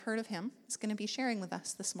heard of him, is going to be sharing with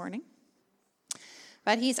us this morning.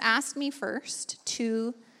 But he's asked me first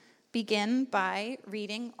to begin by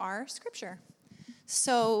reading our scripture.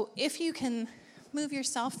 So if you can move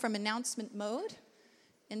yourself from announcement mode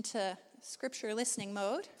into scripture listening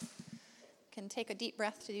mode, you can take a deep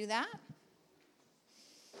breath to do that.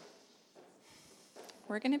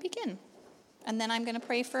 We're going to begin. And then I'm going to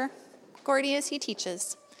pray for Gordy as he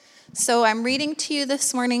teaches. So I'm reading to you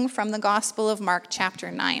this morning from the Gospel of Mark, chapter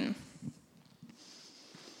 9.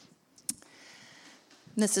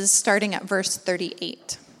 This is starting at verse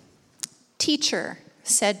 38. "Teacher,"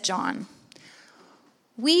 said John,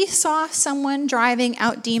 "we saw someone driving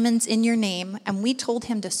out demons in your name, and we told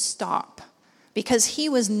him to stop, because he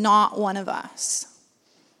was not one of us."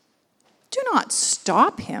 "Do not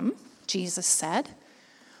stop him," Jesus said,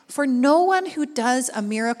 "for no one who does a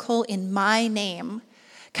miracle in my name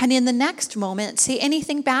can in the next moment say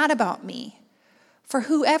anything bad about me. For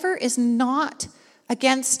whoever is not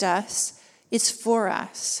against us is for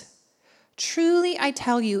us. Truly, I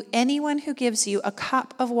tell you, anyone who gives you a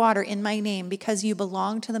cup of water in my name because you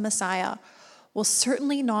belong to the Messiah will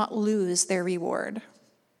certainly not lose their reward.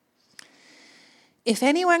 If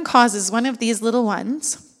anyone causes one of these little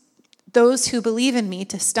ones, those who believe in me,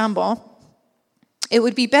 to stumble, it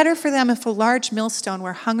would be better for them if a large millstone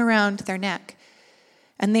were hung around their neck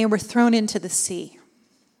and they were thrown into the sea.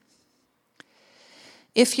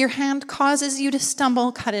 If your hand causes you to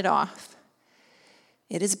stumble, cut it off.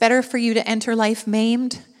 It is better for you to enter life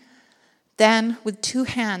maimed than with 2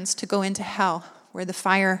 hands to go into hell, where the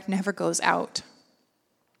fire never goes out.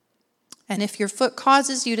 And if your foot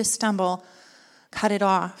causes you to stumble, cut it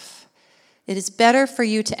off. It is better for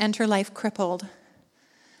you to enter life crippled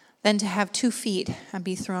than to have 2 feet and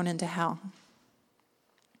be thrown into hell.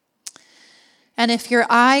 And if your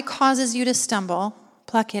eye causes you to stumble,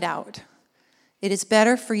 pluck it out. It is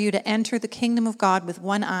better for you to enter the kingdom of God with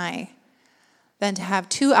 1 eye than to have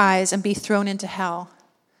 2 eyes and be thrown into hell,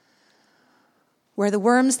 where the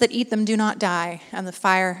worms that eat them do not die and the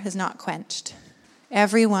fire is not quenched.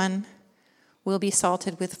 Everyone will be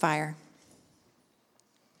salted with fire.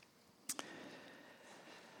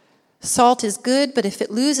 Salt is good, but if it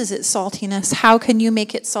loses its saltiness, how can you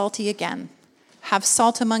make it salty again? Have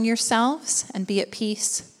salt among yourselves and be at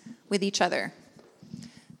peace with each other.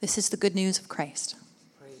 This is the good news of Christ.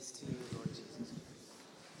 Praise to you, Lord Jesus.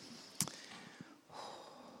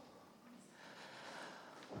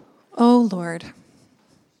 Oh Lord,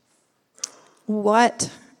 what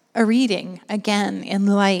a reading, again, in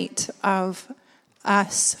light of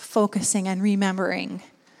us focusing and remembering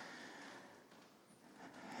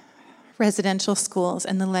residential schools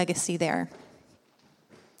and the legacy there.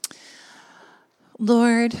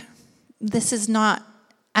 Lord, this is not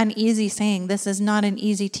an easy saying. This is not an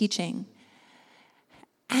easy teaching.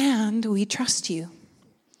 And we trust you.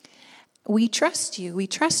 We trust you. We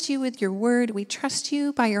trust you with your word. We trust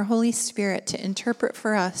you by your Holy Spirit to interpret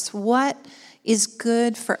for us what is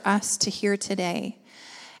good for us to hear today.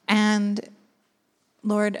 And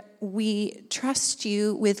Lord, we trust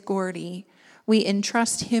you with Gordy. We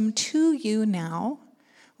entrust him to you now.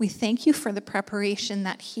 We thank you for the preparation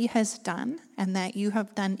that he has done and that you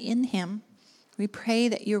have done in him. We pray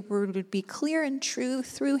that your word would be clear and true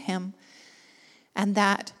through him, and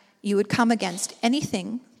that you would come against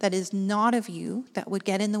anything that is not of you that would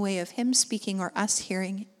get in the way of him speaking or us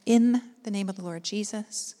hearing, in the name of the Lord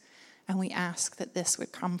Jesus. And we ask that this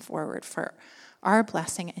would come forward for our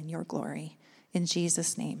blessing and your glory. In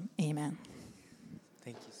Jesus' name, amen.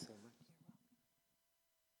 Thank you so much.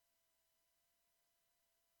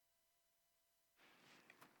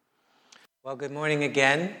 Well, good morning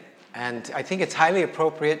again. And I think it's highly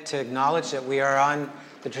appropriate to acknowledge that we are on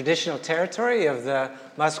the traditional territory of the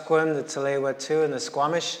Musqueam, the Tsleil-Waututh, and the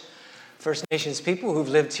Squamish First Nations people who've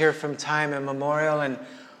lived here from time immemorial. And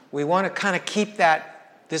we want to kind of keep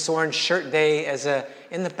this Orange Shirt Day as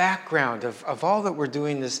in the background of all that we're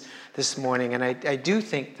doing this morning. And I do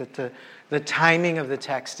think that the timing of the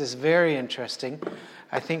text is very interesting.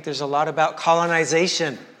 I think there's a lot about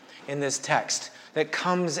colonization in this text that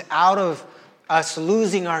comes out of us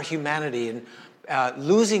losing our humanity and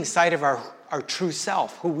losing sight of our true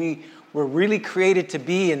self, who we were really created to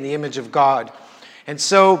be in the image of God. And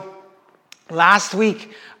so last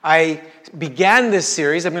week I began this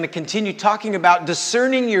series. I'm going to continue talking about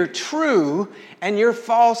discerning your true and your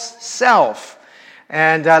false self.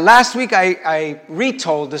 And last week I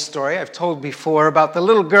retold the story I've told before about the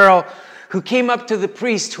little girl who came up to the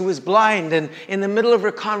priest who was blind, and in the middle of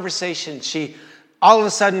her conversation she all of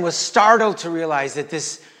a sudden was startled to realize that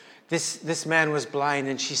this man was blind.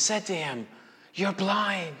 And she said to him, "You're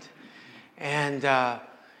blind." And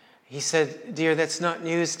He said, "Dear, that's not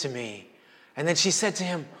news to me." And then she said to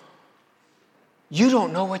him, "You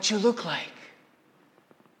don't know what you look like.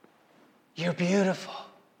 You're beautiful."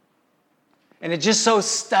 And it just so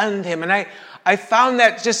stunned him. And I found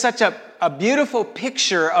that just such a beautiful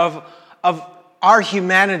picture of our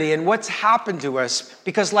humanity and what's happened to us.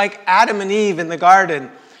 Because like Adam and Eve in the garden,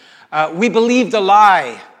 we believed a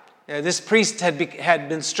lie. This priest had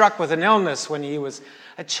been struck with an illness when he was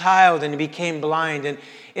a child and he became blind. And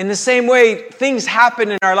in the same way, things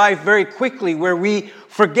happen in our life very quickly where we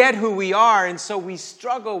forget who we are. And so we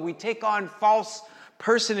struggle. We take on false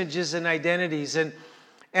personages and identities. And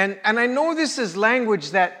I know this is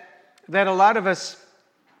language that a lot of us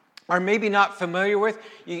are maybe not familiar with.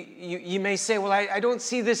 You may say, well, I don't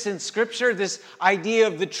see this in Scripture, this idea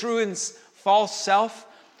of the true and false self.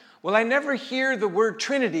 Well, I never hear the word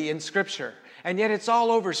Trinity in Scripture, and yet it's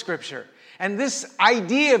all over Scripture. And this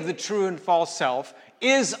idea of the true and false self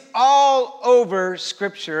is all over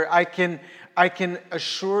Scripture, I can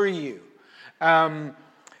assure you.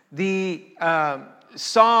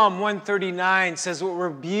 Psalm 139 says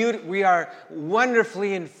we are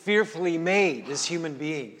wonderfully and fearfully made as human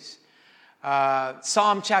beings.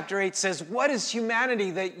 Psalm chapter 8 says, "What is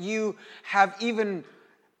humanity that you have even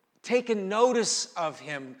taken notice of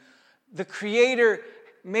him? The Creator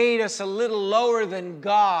made us a little lower than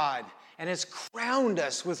God and has crowned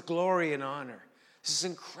us with glory and honor." This is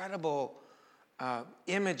an incredible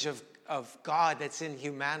image of God that's in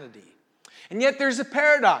humanity. And yet there's a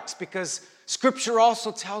paradox, because Scripture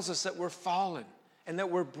also tells us that we're fallen and that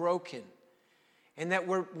we're broken and that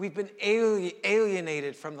we've been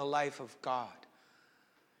alienated from the life of God.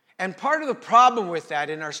 And part of the problem with that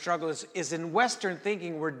in our struggle is in Western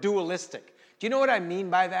thinking, we're dualistic. Do you know what I mean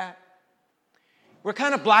by that? We're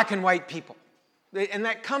kind of black and white people. And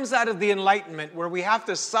that comes out of the Enlightenment, where we have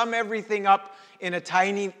to sum everything up in a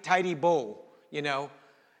tidy bow,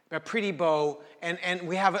 a pretty bow, and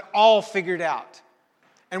we have it all figured out.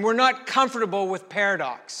 And we're not comfortable with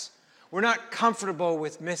paradox. We're not comfortable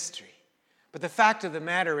with mystery. But the fact of the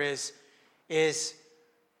matter is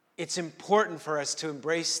it's important for us to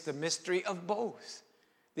embrace the mystery of both.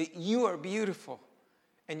 That you are beautiful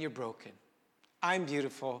and you're broken. I'm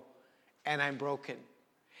beautiful and I'm broken.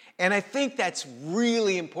 And I think that's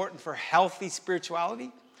really important for healthy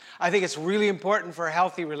spirituality. I think it's really important for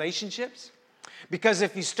healthy relationships. Because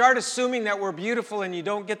if you start assuming that we're beautiful and you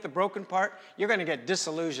don't get the broken part, you're going to get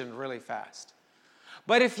disillusioned really fast.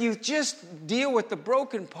 But if you just deal with the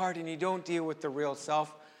broken part and you don't deal with the real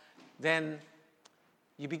self, then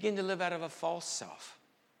you begin to live out of a false self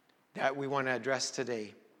that we want to address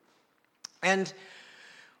today. And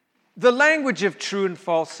the language of true and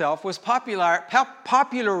false self was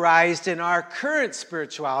popularized in our current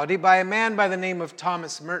spirituality by a man by the name of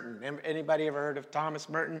Thomas Merton. Anybody ever heard of Thomas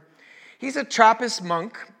Merton? He's a Trappist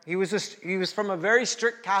monk. He was from a very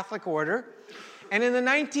strict Catholic order. And in the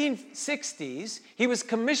 1960s, he was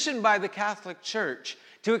commissioned by the Catholic Church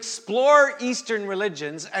to explore Eastern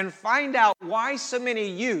religions and find out why so many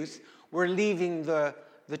youth were leaving the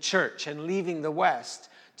church and leaving the West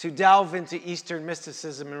to delve into Eastern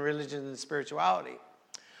mysticism and religion and spirituality.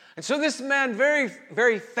 And so this man very,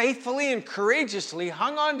 very faithfully and courageously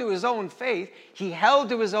hung on to his own faith. He held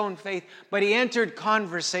to his own faith, but he entered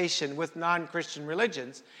conversation with non-Christian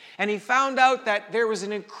religions. And he found out that there was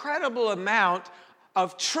an incredible amount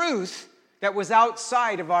of truth that was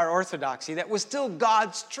outside of our orthodoxy, that was still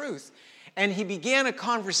God's truth. And he began a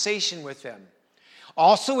conversation with them.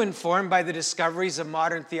 Also informed by the discoveries of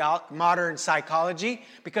modern psychology,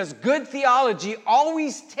 because good theology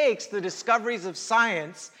always takes the discoveries of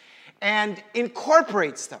science and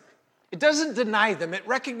incorporates them. It doesn't deny them. It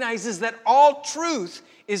recognizes that all truth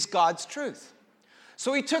is God's truth.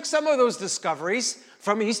 So he took some of those discoveries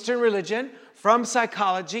from Eastern religion, from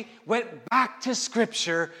psychology, went back to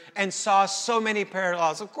Scripture, and saw so many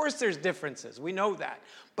parallels. Of course, there's differences. We know that.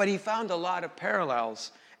 But he found a lot of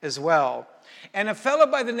parallels as well. And a fellow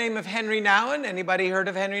by the name of Henry Nouwen, anybody heard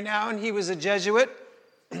of Henry Nouwen? He was a Jesuit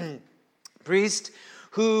priest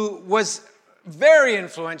who was very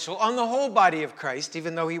influential on the whole body of Christ,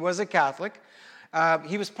 even though he was a Catholic.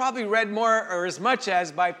 He was probably read more or as much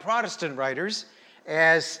as by Protestant writers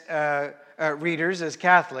as readers as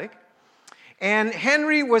Catholic. And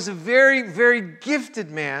Henry was a very, very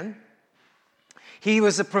gifted man. He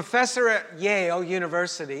was a professor at Yale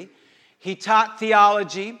University. He taught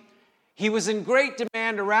theology. He was in great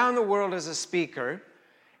demand around the world as a speaker.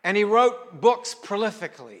 And he wrote books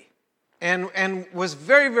prolifically and was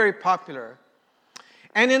very, very popular.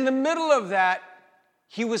 And in the middle of that,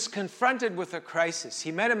 he was confronted with a crisis.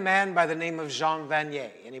 He met a man by the name of Jean Vanier.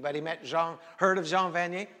 Anybody heard of Jean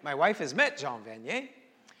Vanier? My wife has met Jean Vanier.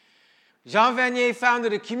 Jean Vanier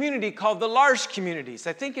founded a community called the L'Arche Communities.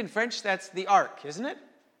 I think in French that's the Ark, isn't it?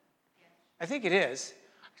 I think it is.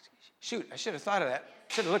 Shoot, I should have thought of that.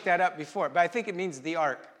 Should have looked that up before, but I think it means the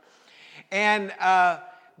Ark. And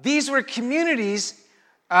these were communities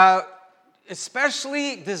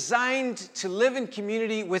especially designed to live in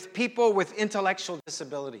community with people with intellectual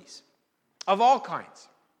disabilities of all kinds.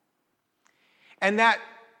 And that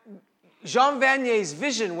Jean Vanier's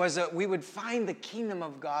vision was that we would find the kingdom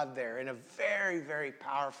of God there in a very, very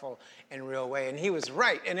powerful and real way. And he was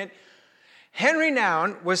right. And Henry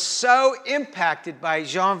Nouwen was so impacted by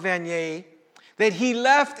Jean Vanier that he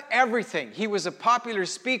left everything. He was a popular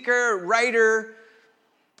speaker, writer,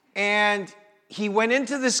 and he went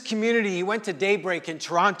into this community. He went to Daybreak in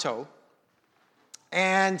Toronto,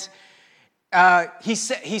 and he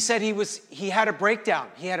said he had a breakdown.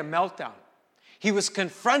 He had a meltdown. He was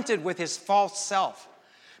confronted with his false self,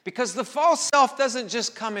 because the false self doesn't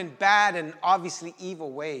just come in bad and obviously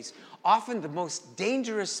evil ways. Often the most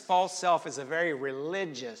dangerous false self is a very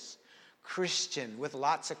religious Christian with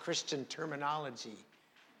lots of Christian terminology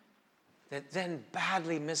that then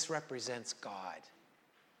badly misrepresents God.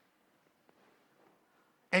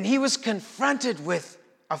 And he was confronted with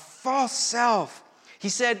a false self. He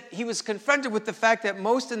said he was confronted with the fact that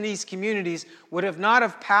most in these communities would not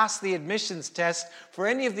have passed the admissions test for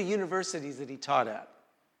any of the universities that he taught at.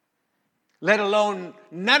 Let alone,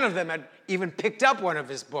 none of them had even picked up one of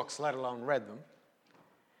his books, let alone read them.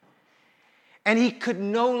 And he could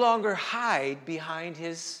no longer hide behind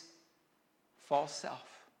his false self.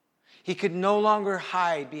 He could no longer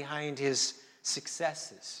hide behind his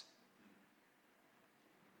successes.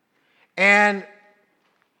 And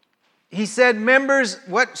he said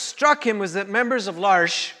what struck him was that members of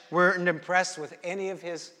L'Arche weren't impressed with any of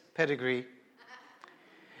his pedigree.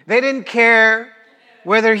 They didn't care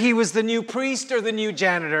whether he was the new priest or the new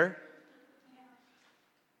janitor.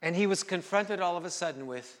 And he was confronted all of a sudden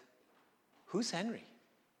with, who's Henry?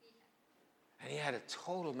 And he had a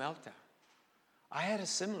total meltdown. I had a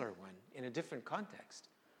similar one in a different context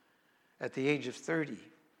at the age of 30.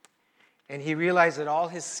 And he realized that all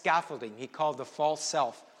his scaffolding, he called the false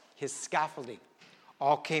self, his scaffolding,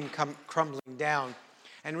 all came crumbling down.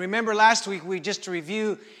 And remember last week, just to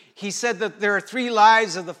review, he said that there are 3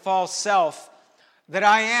 lies of the false self, that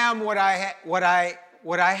I am what I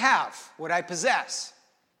have, what I possess.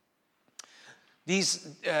 These,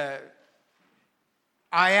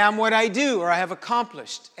 I am what I do or I have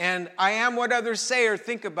accomplished, and I am what others say or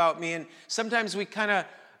think about me. And sometimes we kind of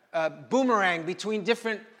boomerang between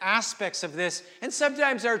different aspects of this, and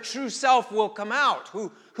sometimes our true self will come out,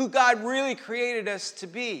 who God really created us to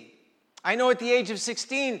be. I know at the age of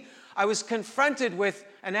 16, I was confronted with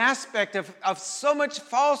an aspect of so much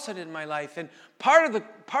falsehood in my life, and part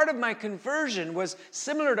of my conversion was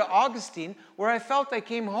similar to Augustine, where I felt I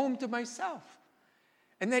came home to myself,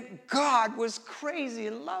 and that God was crazy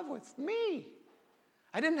in love with me.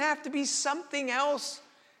 I didn't have to be something else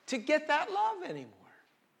to get that love anymore.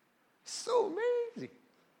 So amazing.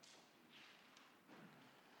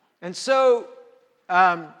 And so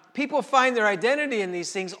people find their identity in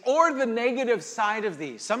these things, or the negative side of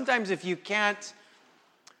these. Sometimes if you can't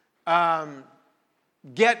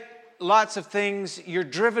get lots of things, you're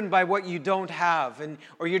driven by what you don't have,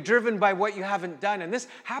 or you're driven by what you haven't done. And this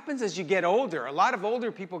happens as you get older. A lot of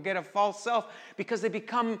older people get a false self because they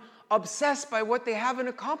become obsessed by what they haven't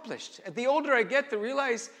accomplished. The older I get, to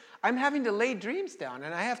realize I'm having to lay dreams down,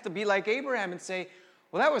 and I have to be like Abraham and say,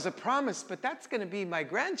 well, that was a promise, but that's going to be my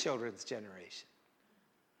grandchildren's generation.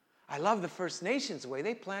 I love the First Nations way.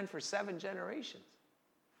 They plan for 7 generations.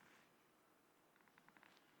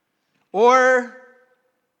 Or,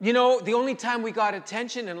 the only time we got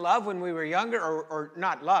attention and love when we were younger, or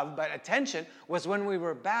not love, but attention, was when we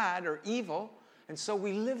were bad or evil, and so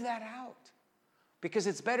we live that out. Because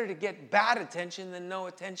it's better to get bad attention than no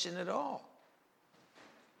attention at all.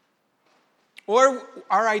 Or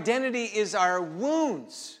our identity is our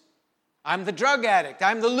wounds. I'm the drug addict.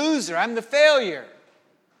 I'm the loser. I'm the failure.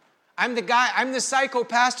 I'm the psycho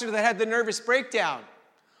pastor that had the nervous breakdown.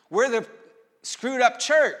 We're the screwed up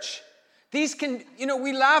church. These can,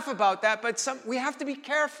 we laugh about that, but we have to be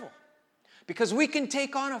careful because we can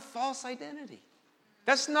take on a false identity.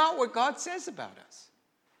 That's not what God says about us.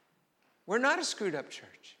 We're not a screwed up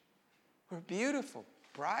church. We're a beautiful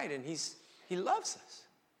bride, and He loves us.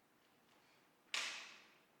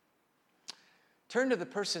 Turn to the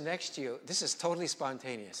person next to you. This is totally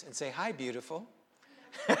spontaneous. And say, hi, beautiful.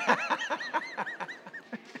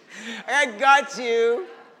 I got you.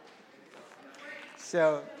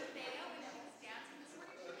 So,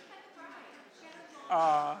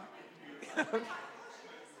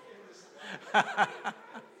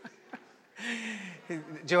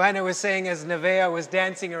 Joanna was saying as Nevaeh was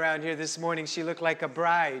dancing around here this morning, she looked like a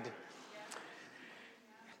bride.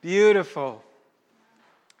 Beautiful.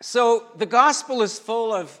 So the gospel is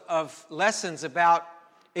full of lessons about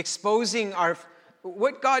exposing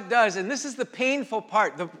what God does, and this is the painful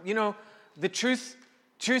part. The truth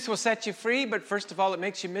will set you free, but first of all, it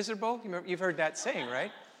makes you miserable. You've heard that saying,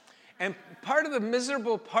 right? And part of the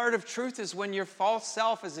miserable part of truth is when your false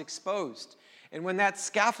self is exposed, and when that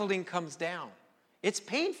scaffolding comes down. It's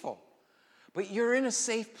painful, but you're in a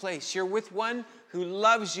safe place. You're with one who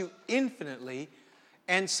loves you infinitely,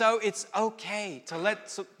 and so it's okay to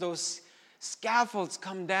let those scaffolds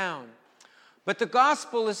come down. But the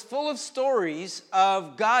gospel is full of stories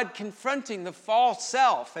of God confronting the false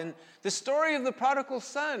self. And the story of the prodigal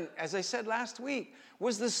son, as I said last week,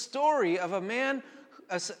 was the story of a man,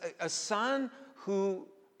 a son who,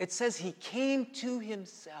 it says he came to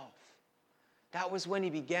himself. That was when he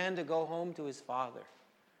began to go home to his father.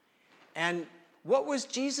 And what was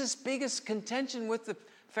Jesus' biggest contention with the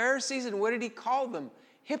Pharisees, and what did he call them?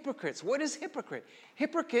 Hypocrites. What is hypocrite?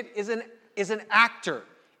 Hypocrite is an actor.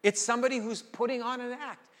 It's somebody who's putting on an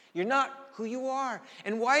act. You're not who you are.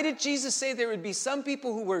 And why did Jesus say there would be some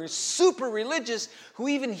people who were super religious, who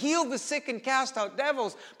even healed the sick and cast out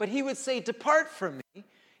devils, but he would say, "Depart from me"?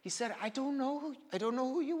 He said, I don't know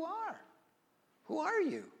who you are. Who are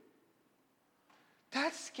you?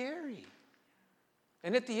 That's scary.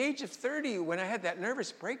 And at the age of 30, when I had that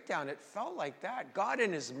nervous breakdown, it felt like that. God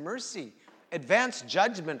in his mercy advanced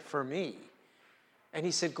judgment for me. And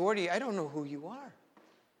he said, "Gordy, I don't know who you are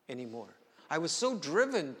anymore. I was so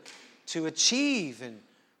driven to achieve and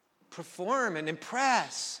perform and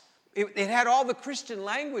impress. It had all the Christian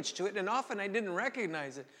language to it, and often I didn't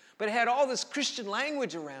recognize it. But it had all this Christian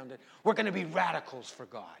language around it. We're going to be radicals for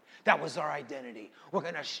God. That was our identity. We're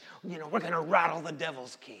going to rattle the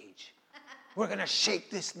devil's cage. We're going to shake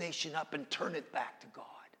this nation up and turn it back to God."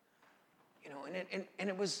 And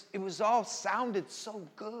it was all sounded so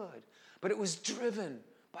good, but it was driven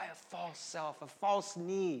by a false self, a false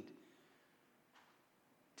need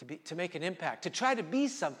to make an impact, to try to be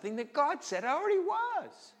something that God said I already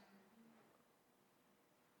was.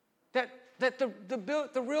 That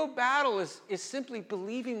the real battle is simply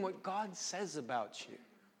believing what God says about you.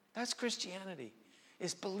 That's Christianity,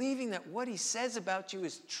 is believing that what he says about you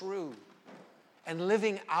is true and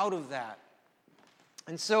living out of that.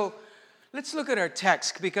 And so let's look at our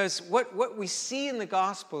text, because what we see in the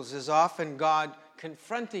Gospels is often God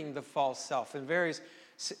confronting the false self in various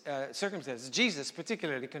circumstances. Jesus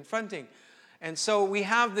particularly confronting. And so we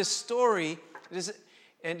have this story.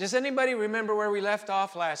 Does anybody remember where we left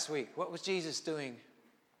off last week? What was Jesus doing?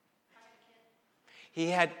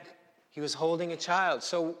 He was holding a child.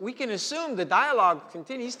 So we can assume the dialogue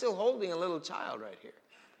continues. He's still holding a little child right here,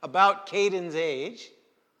 about Caden's age.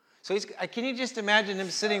 So can you just imagine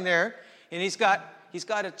him sitting there, and he's got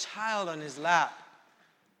a child on his lap.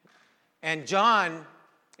 And John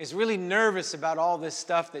is really nervous about all this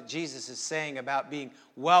stuff that Jesus is saying about being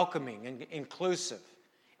welcoming and inclusive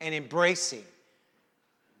and embracing.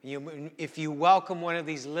 If you welcome one of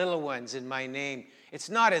these little ones in my name, it's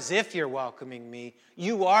not as if you're welcoming me.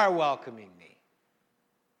 You are welcoming me.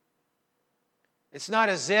 It's not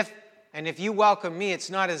as if, and if you welcome me, it's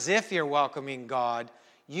not as if you're welcoming God.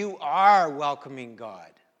 You are welcoming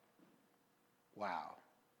God. Wow.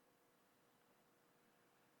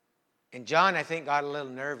 And John, I think, got a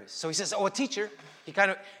little nervous. So he says, teacher,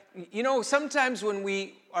 sometimes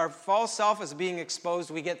when our false self is being exposed,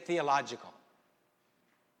 we get theological.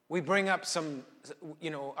 We bring up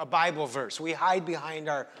a Bible verse. We hide behind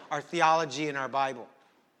our theology in our Bible.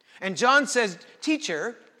 And John says,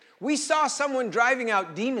 "Teacher, we saw someone driving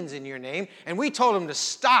out demons in your name, and we told him to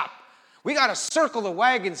stop. We got to circle the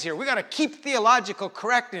wagons here. We got to keep theological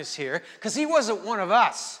correctness here, because he wasn't one of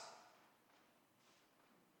us."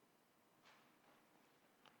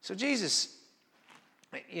 So Jesus,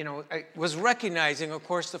 was recognizing, of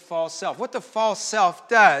course, the false self. What the false self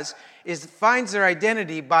does is finds their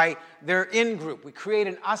identity by their in-group. We create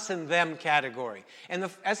an us and them category. And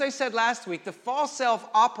as I said last week, the false self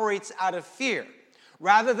operates out of fear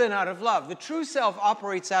rather than out of love. The true self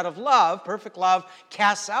operates out of love. Perfect love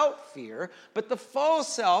casts out fear. But the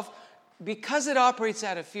false self, because it operates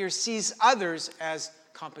out of fear, sees others as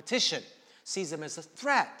competition, sees them as a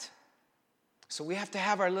threat. So we have to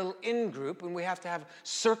have our little in-group, and we have to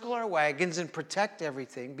circle our wagons and protect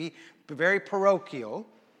everything, be very parochial.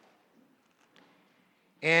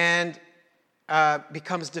 and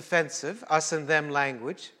becomes defensive, us and them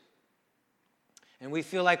language, and we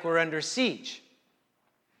feel like we're under siege.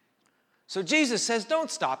 So Jesus says, don't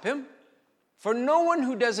stop him. For no one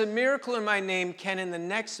who does a miracle in my name can in the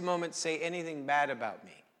next moment say anything bad about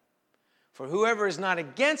me. For whoever is not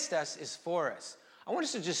against us is for us. I want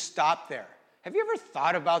us to just stop there. Have you ever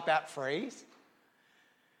thought about that phrase?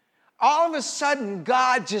 All of a sudden,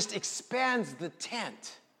 God just expands the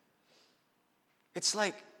tent. It's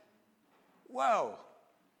like, whoa.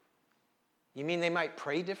 You mean they might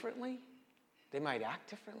pray differently? They might act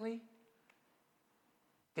differently?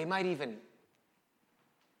 They might even,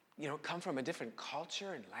 come from a different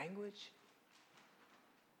culture and language?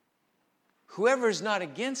 Whoever is not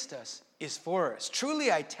against us is for us.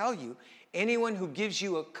 Truly, I tell you, anyone who gives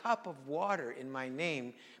you a cup of water in my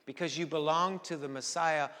name because you belong to the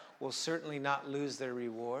Messiah will certainly not lose their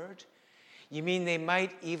reward. You mean they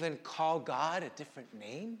might even call God a different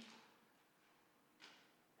name?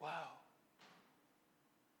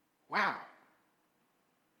 Wow.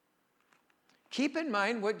 Keep in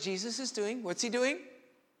mind what Jesus is doing. What's he doing?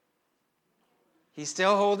 He's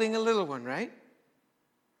still holding a little one, right?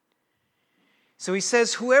 So he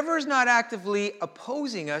says, whoever is not actively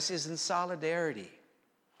opposing us is in solidarity.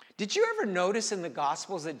 Did you ever notice in the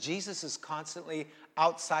Gospels that Jesus is constantly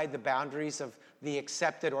outside the boundaries of the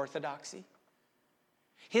accepted orthodoxy?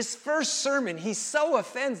 His first sermon, he so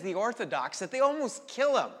offends the Orthodox that they almost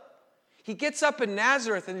kill him. He gets up in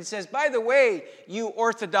Nazareth and he says, by the way, you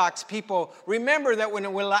Orthodox people, remember that when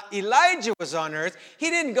Elijah was on earth, he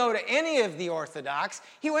didn't go to any of the Orthodox.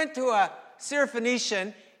 He went to a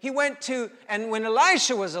Syrophoenician. And when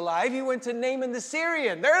Elisha was alive, he went to Naaman the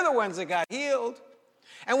Syrian. They're the ones that got healed.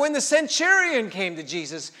 And when the centurion came to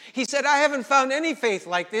Jesus, he said, I haven't found any faith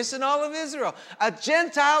like this in all of Israel. A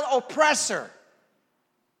Gentile oppressor.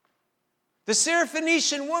 The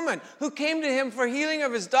Syrophoenician woman who came to him for healing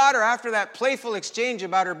of his daughter after that playful exchange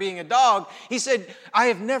about her being a dog, he said, I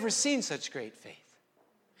have never seen such great faith.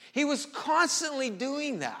 He was constantly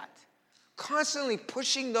doing that, constantly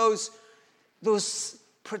pushing those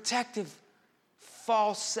protective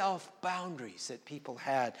false self boundaries that people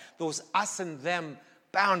had, those us and them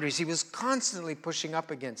boundaries. He was constantly pushing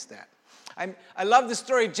up against that. I love the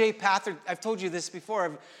story of Jay Pathard. I've told you this before,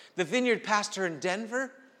 of the vineyard pastor in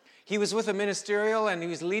Denver. He was with a ministerial and he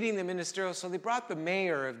was leading the ministerial, so they brought the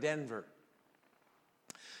mayor of Denver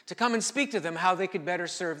to come and speak to them how they could better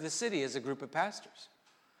serve the city as a group of pastors.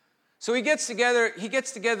 So he gets together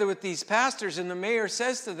with these pastors, and the mayor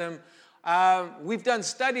says to them, we've done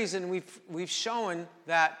studies and we've shown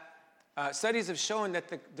that studies have shown that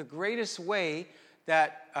the greatest way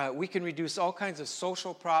that we can reduce all kinds of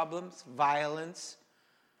social problems, violence,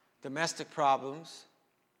 domestic problems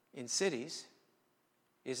in cities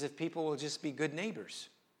is if people will just be good neighbors.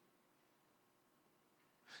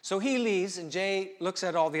 So he leaves, and Jay looks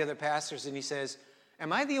at all the other pastors and he says,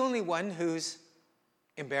 am I the only one who's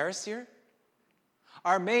embarrassed here?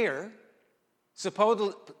 Our mayor,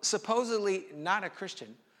 supposedly not a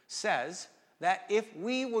Christian, says that if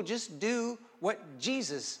we will just do what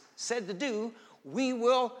Jesus said to do, we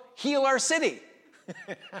will heal our city.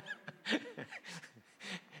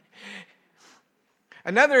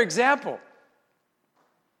 Another example.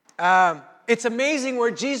 It's amazing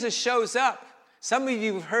where Jesus shows up. Some of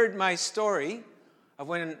you have heard my story of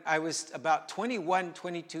when I was about 21,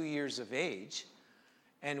 22 years of age,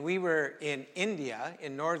 and we were in India,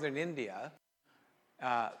 in northern India,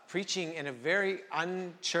 preaching in a very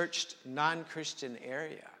unchurched, non-Christian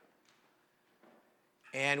area.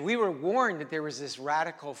 And we were warned that there was this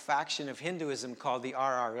radical faction of Hinduism called the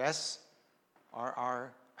RRS. I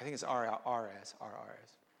think it's RRS.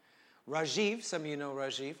 Rajiv, some of you know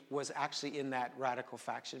Rajiv, was actually in that radical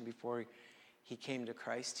faction before he came to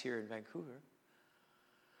Christ here in Vancouver.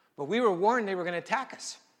 But we were warned they were going to attack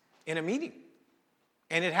us in a meeting.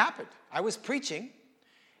 And it happened. I was preaching,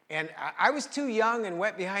 and I was too young and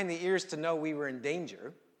wet behind the ears to know we were in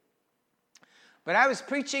danger. But I was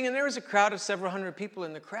preaching, and there was a crowd of several hundred people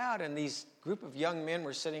in the crowd, and these group of young men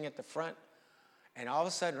were sitting at the front. And all of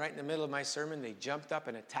a sudden, right in the middle of my sermon, they jumped up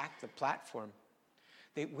and attacked the platform.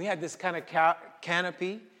 We had this kind of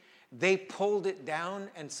canopy. They pulled it down,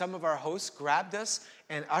 and some of our hosts grabbed us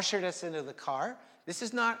and ushered us into the car. This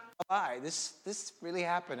is not a lie. This really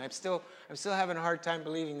happened. I'm still having a hard time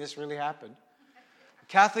believing this really happened.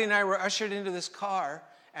 Kathleen and I were ushered into this car,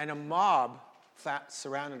 and a mob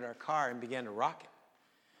surrounded our car and began to rock it.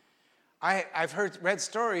 I've read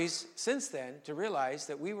stories since then to realize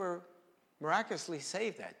that we were miraculously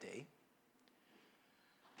saved that day.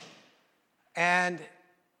 And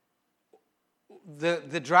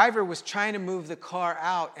the driver was trying to move the car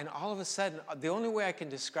out, and all of a sudden, the only way I can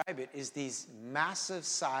describe it is these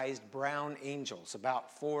massive-sized brown angels,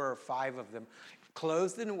 about 4 or 5 of them,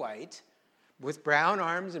 clothed in white, with brown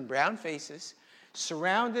arms and brown faces,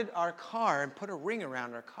 surrounded our car and put a ring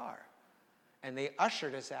around our car. And they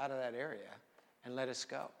ushered us out of that area and let us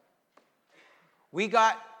go. We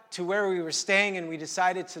got to where we were staying, and we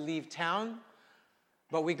decided to leave town.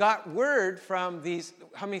 But we got word from these.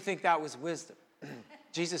 How many think that was wisdom?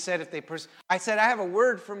 Jesus said, I said, I have a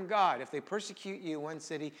word from God. If they persecute you in one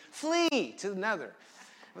city, flee to another.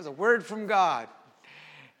 It was a word from God.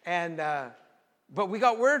 And but we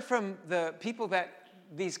got word from the people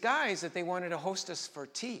these guys that they wanted to host us for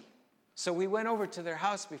tea. So we went over to their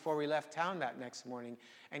house before we left town that next morning.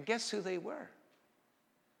 And guess who they were?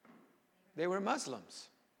 They were Muslims.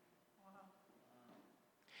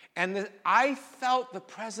 And I felt the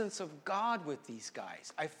presence of God with these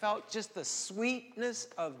guys. I felt just the sweetness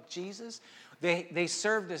of Jesus. They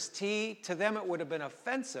served us tea. To them, it would have been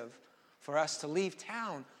offensive for us to leave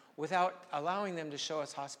town without allowing them to show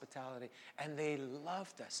us hospitality. And they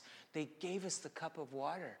loved us. They gave us the cup of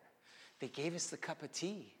water. They gave us the cup of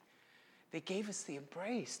tea. They gave us the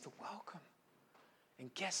embrace, the welcome.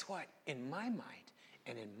 And guess what? In my mind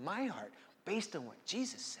and in my heart, based on what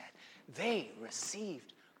Jesus said, they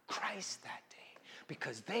received Christ that day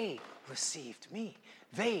because they received me.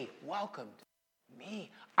 They welcomed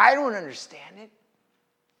me. I don't understand it,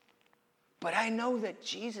 but I know that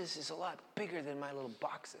Jesus is a lot bigger than my little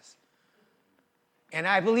boxes. And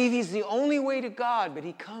I believe he's the only way to God, but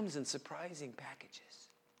he comes in surprising packages.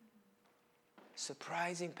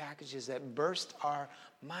 Surprising packages that burst our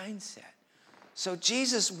mindset. So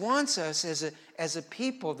Jesus wants us as a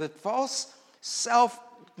people. The false self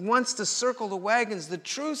wants to circle the wagons. The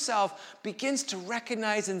true self begins to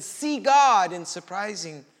recognize and see God in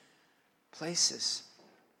surprising places.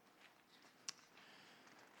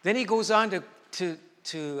 Then he goes on to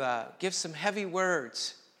give some heavy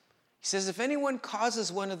words. He says, if anyone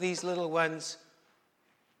causes one of these little ones,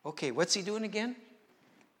 okay, what's he doing again?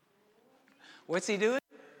 What's he doing?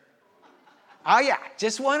 Oh yeah,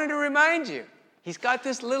 just wanted to remind you. He's got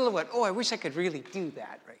this little one. Oh, I wish I could really do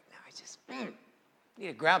that right now. I just need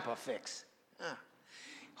a grandpa fix.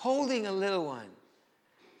 Holding a little one.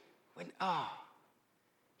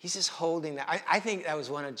 He's just holding that. I think that was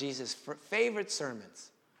one of Jesus' favorite sermons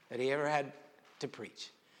that he ever had to preach.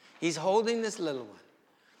 He's holding this little one.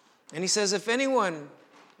 And he says, if anyone,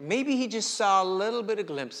 maybe he just saw a little bit of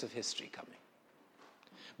glimpse of history coming.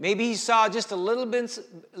 Maybe he saw just a little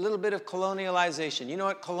bit of colonialization. You know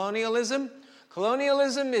what colonialism?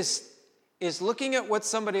 Colonialism is looking at what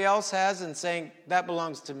somebody else has and saying, that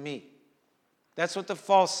belongs to me. That's what the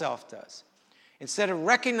false self does. Instead of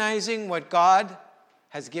recognizing what God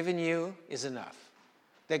has given you is enough.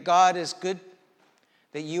 That God is good,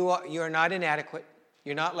 that you are not inadequate,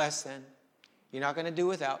 you're not less than, you're not going to do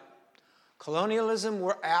without.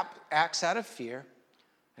 Colonialism acts out of fear.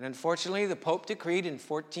 And unfortunately, the Pope decreed in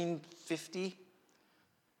 1450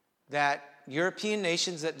 that European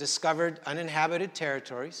nations that discovered uninhabited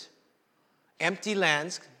territories, empty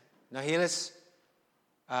lands, nihilus,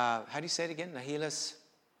 how do you say it again? Nihilus,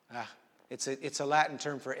 it's a Latin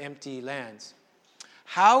term for empty lands.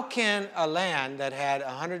 How can a land that had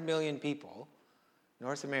 100 million people,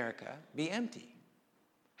 North America, be empty?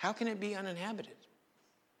 How can it be uninhabited?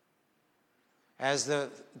 As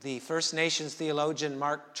the First Nations theologian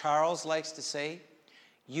Mark Charles likes to say,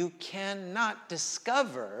 you cannot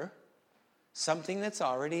discover something that's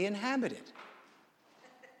already inhabited.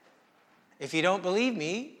 If you don't believe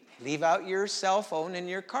me, leave out your cell phone and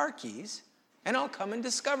your car keys, and I'll come and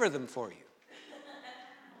discover them for you.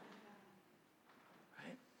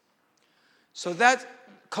 Right? So that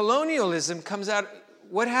colonialism comes out.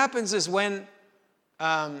 What happens is when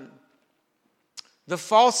the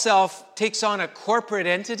false self takes on a corporate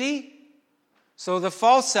entity. So the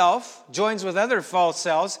false self joins with other false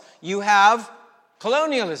selves. You have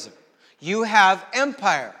colonialism. You have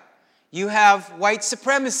empire. You have white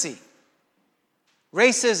supremacy,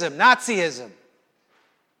 racism, Nazism.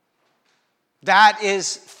 That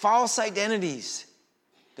is false identities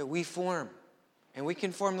that we form. And we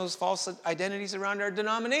can form those false identities around our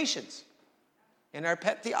denominations. In our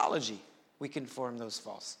pet theology, we can form those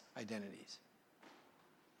false identities.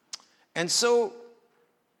 And so,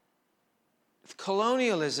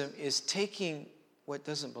 colonialism is taking what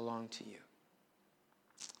doesn't belong to you.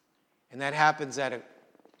 And that happens at an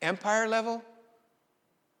empire level,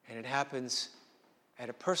 and it happens at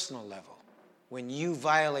a personal level. When you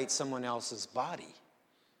violate someone else's body,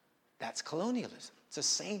 that's colonialism. It's the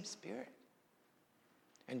same spirit.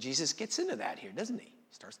 And Jesus gets into that here, doesn't he?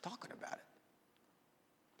 He starts talking about it.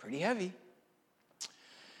 Pretty heavy.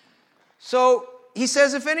 So he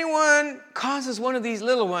says, if anyone causes one of these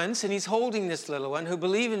little ones, and he's holding this little one, who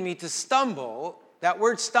believe in me to stumble, that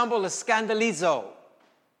word stumble is scandalizo.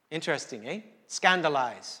 Interesting, eh?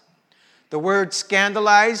 Scandalize. The word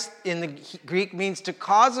scandalize in the Greek means to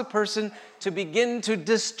cause a person to begin to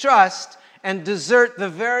distrust and desert the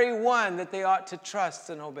very one that they ought to trust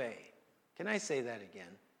and obey. Can I say that again?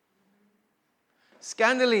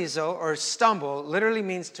 Scandalizo, or stumble, literally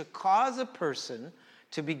means to cause a person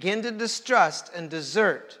to begin to distrust and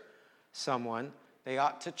desert someone they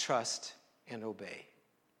ought to trust and obey.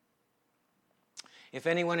 If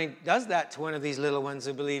anyone does that to one of these little ones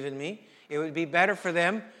who believe in me, it would be better for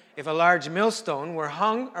them if a large millstone were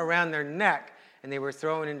hung around their neck and they were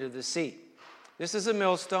thrown into the sea. This is a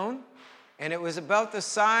millstone, and it was about the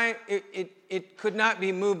size, it could not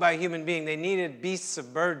be moved by a human being. They needed beasts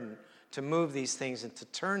of burden to move these things and to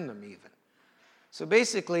turn them even. So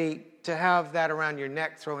basically, to have that around your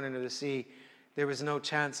neck thrown into the sea, there was no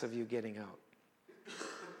chance of you getting out.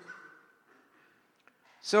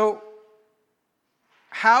 So,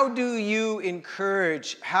 how do you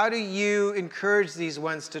encourage these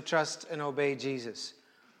ones to trust and obey Jesus?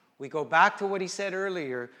 We go back to what he said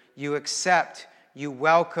earlier. You accept, you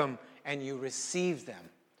welcome, and you receive them.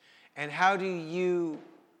 And how do you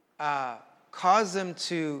cause them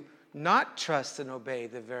to not trust and obey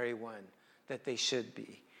the very one that they should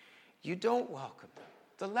be? You don't welcome them.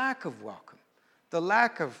 The lack of welcome.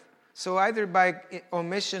 So either by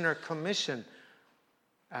omission or commission.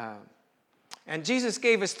 And Jesus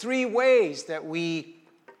gave us 3 ways that we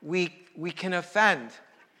can offend.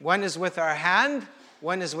 One is with our hand,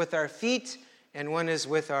 one is with our feet, and one is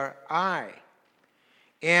with our eye.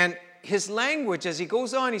 And his language, as he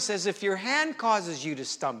goes on, he says, if your hand causes you to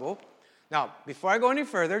stumble. Now, before I go any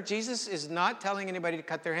further, Jesus is not telling anybody to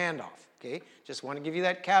cut their hand off. Okay? Just want to give you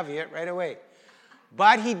that caveat right away.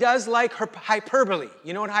 But he does like hyperbole.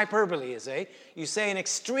 You know what hyperbole is, eh? You say an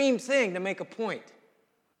extreme thing to make a point.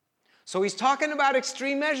 So he's talking about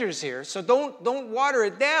extreme measures here. So don't water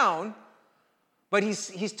it down. But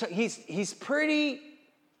he's pretty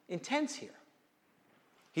intense here.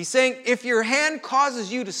 He's saying, if your hand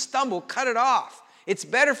causes you to stumble, cut it off. It's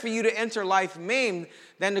better for you to enter life maimed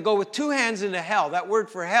than to go with 2 hands into hell. That word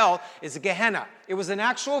for hell is Gehenna. It was an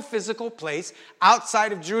actual physical place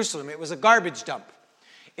outside of Jerusalem. It was a garbage dump.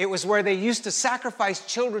 It was where they used to sacrifice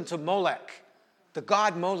children to Molech, the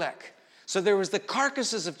god Molech. So there was the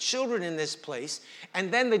carcasses of children in this place,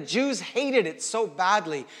 and then the Jews hated it so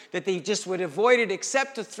badly that they just would avoid it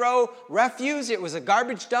except to throw refuse. It was a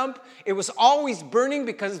garbage dump. It was always burning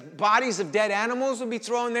because bodies of dead animals would be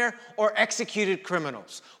thrown there, or executed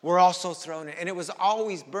criminals were also thrown in. And it was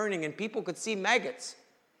always burning, and people could see maggots.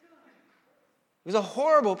 It was a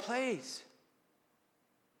horrible place.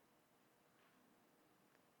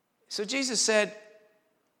 So Jesus said,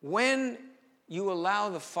 when you allow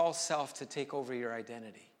the false self to take over your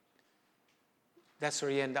identity, that's where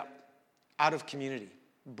you end up, out of community,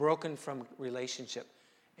 broken from relationship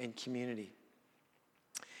and community.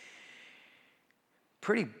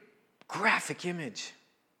 Pretty graphic image,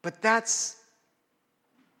 but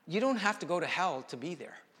you don't have to go to hell to be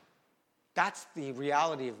there. That's the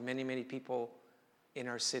reality of many, many people in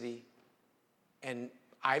our city, and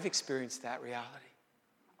I've experienced that reality.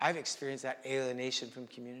 I've experienced that alienation from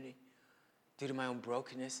community due to my own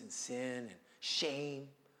brokenness and sin and shame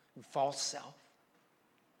and false self.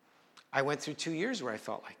 I went through 2 years where I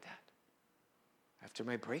felt like that after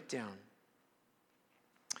my breakdown.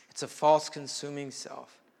 It's a false consuming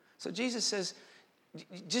self. So Jesus says,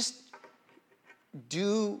 just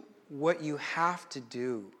do what you have to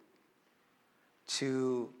do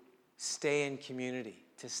to stay in community,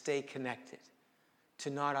 to stay connected, to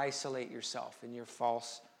not isolate yourself in your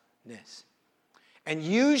falseness. And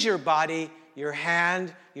use your body, your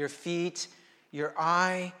hand, your feet, your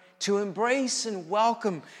eye to embrace and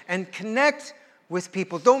welcome and connect with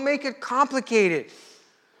people. Don't make it complicated.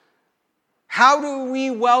 How do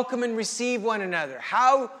we welcome and receive one another?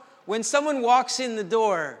 When someone walks in the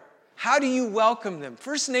door, how do you welcome them?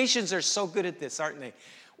 First Nations are so good at this, aren't they?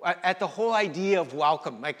 At the whole idea of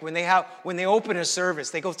welcome. Like when they open a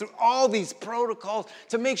service, they go through all these protocols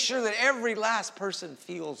to make sure that every last person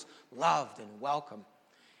feels loved and welcome.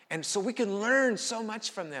 And so we can learn so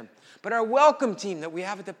much from them. But our welcome team that we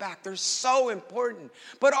have at the back, they're so important.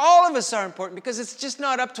 But all of us are important because it's just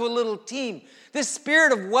not up to a little team. This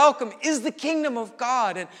spirit of welcome is the kingdom of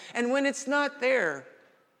God. And when it's not there,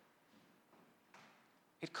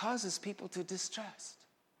 it causes people to distrust.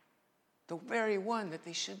 the very one that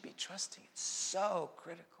they should be trusting. It's so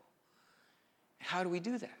critical. How do we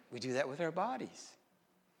do that? We do that with our bodies.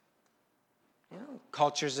 You know,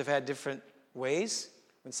 cultures have had different ways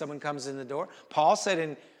when someone comes in the door. Paul said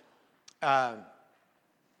in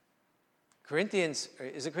Corinthians,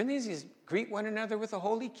 is it Corinthians? He says, greet one another with a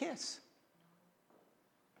holy kiss.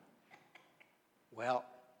 Well,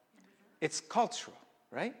 it's cultural,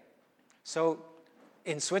 right? So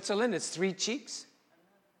in Switzerland, it's 3 cheeks.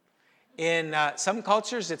 In some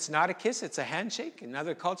cultures, it's not a kiss, it's a handshake. In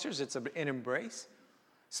other cultures, it's an embrace.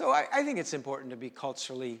 So I think it's important to be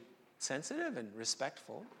culturally sensitive and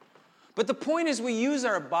respectful. But the point is we use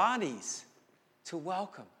our bodies to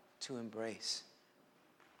welcome, to embrace.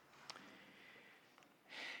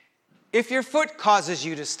 If your foot causes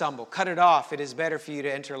you to stumble, cut it off. It is better for you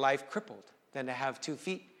to enter life crippled than to have 2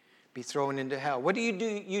 feet be thrown into hell. What do you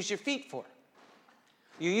use your feet for?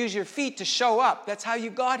 You use your feet to show up. That's how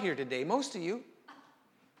you got here today, most of you,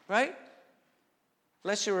 right?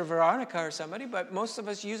 Unless you're a Veronica or somebody, but most of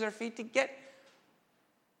us use our feet to get.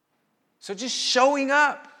 So just showing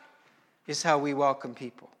up is how we welcome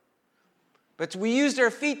people. But we used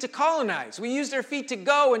our feet to colonize. We used our feet to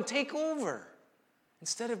go and take over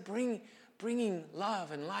instead of bringing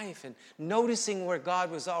love and life and noticing where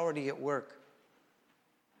God was already at work.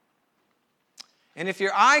 And if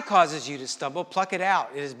your eye causes you to stumble, pluck it out.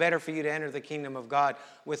 It is better for you to enter the kingdom of God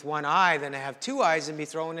with 1 eye than to have 2 eyes and be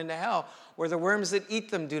thrown into hell, where the worms that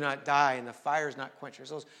eat them do not die and the fire is not quenched.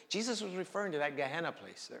 So Jesus was referring to that Gehenna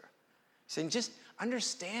place there, saying just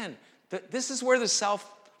understand that this is where the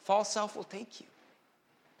false self will take you.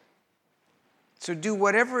 So do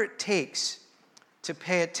whatever it takes to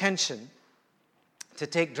pay attention, to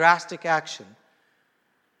take drastic action,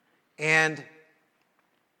 and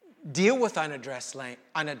deal with unaddressed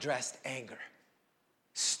anger.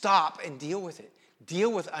 Stop and deal with it.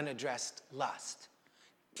 Deal with unaddressed lust.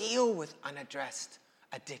 Deal with unaddressed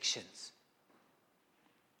addictions.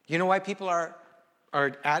 You know why people are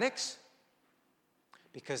addicts?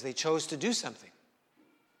 Because they chose to do something.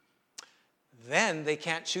 Then they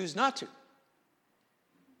can't choose not to.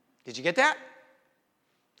 Did you get that?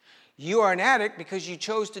 You are an addict because you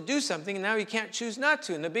chose to do something, and now you can't choose not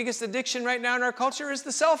to. And the biggest addiction right now in our culture is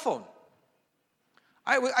the cell phone.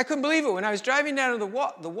 I couldn't believe it. When I was driving down to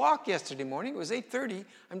the walk yesterday morning, it was 8:30,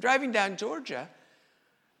 I'm driving down Georgia,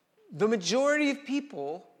 the majority of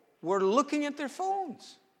people were looking at their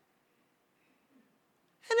phones.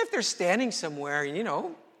 And if they're standing somewhere,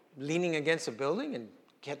 leaning against a building and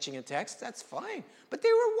catching a text, that's fine. But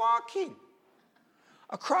they were walking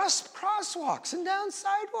across crosswalks and down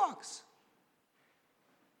sidewalks.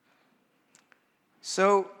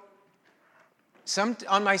 So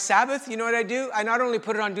on my Sabbath, you know what I do? I not only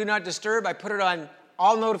put it on Do Not Disturb, I put it on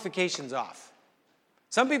all notifications off.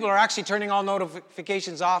 Some people are actually turning all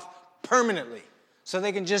notifications off permanently so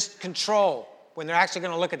they can just control when they're actually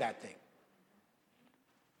going to look at that thing.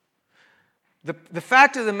 The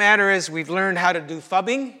fact of the matter is we've learned how to do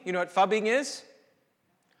phubbing. You know what phubbing is?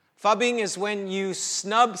 Phubbing is when you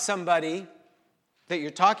snub somebody that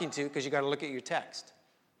you're talking to because you got to look at your text.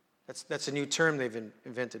 That's a new term they've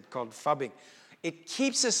invented called phubbing. It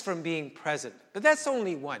keeps us from being present. But that's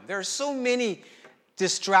only one. There are so many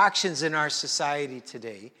distractions in our society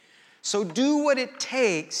today. So do what it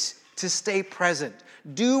takes to stay present.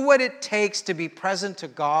 Do what it takes to be present to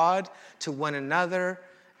God, to one another,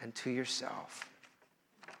 and to yourself.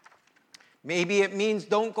 Maybe it means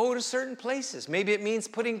don't go to certain places. Maybe it means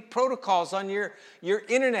putting protocols on your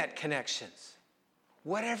internet connections.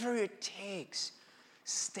 Whatever it takes,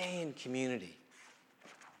 stay in community.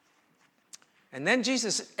 And then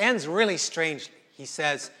Jesus ends really strangely. He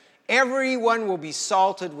says, everyone will be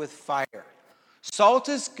salted with fire. Salt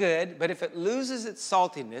is good, but if it loses its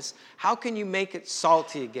saltiness, how can you make it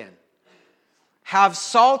salty again? Have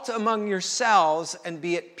salt among yourselves and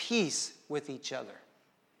be at peace with each other.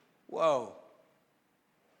 Whoa.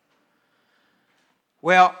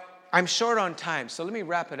 Well, I'm short on time, so let me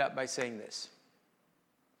wrap it up by saying this.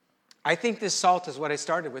 I think this salt is what I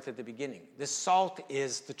started with at the beginning. This salt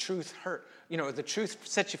is the truth hurt. The truth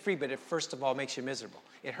sets you free, but it first of all makes you miserable.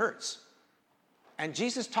 It hurts. And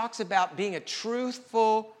Jesus talks about being a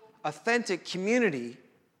truthful, authentic community,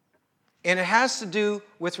 and it has to do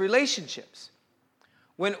with relationships.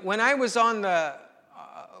 When I was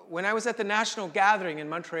at the National Gathering in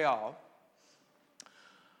Montreal,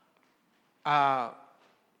 I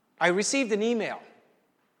received an email,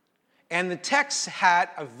 and the text had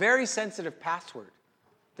a very sensitive password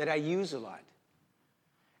that I use a lot.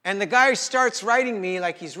 And the guy starts writing me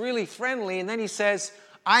like he's really friendly, and then he says,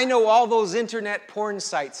 I know all those internet porn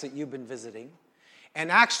sites that you've been visiting,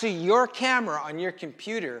 And actually, your camera on your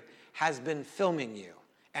computer has been filming you,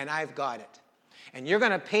 and I've got it. And you're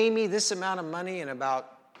going to pay me this amount of money in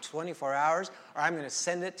about 24 hours, or I'm going to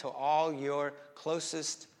send it to all your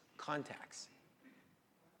closest contacts.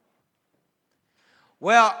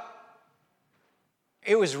 Well,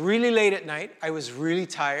 it was really late at night. I was really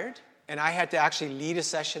tired, and I had to actually lead a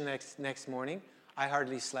session next morning. I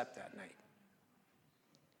hardly slept that night.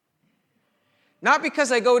 Not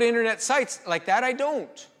because I go to internet sites like that, I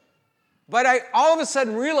don't. But I all of a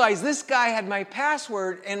sudden realized this guy had my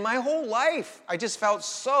password and my whole life. I just felt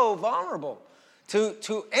so vulnerable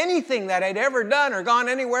to anything that I'd ever done or gone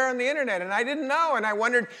anywhere on the internet, and I didn't know. And I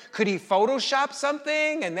wondered, could he Photoshop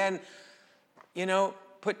something and then,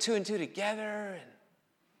 put two and two together? And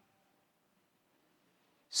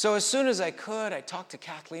so as soon as I could, I talked to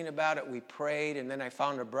Kathleen about it. We prayed, and then I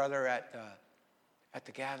found a brother at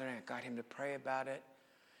the gathering. I got him to pray about it.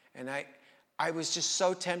 And I was just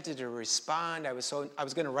so tempted to respond. I was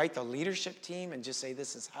going to write the leadership team and just say,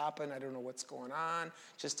 this has happened. I don't know what's going on.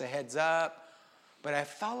 Just a heads up. But I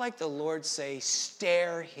felt like the Lord say,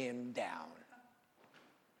 stare him down.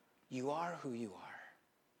 You are who you are.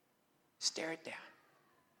 Stare it down.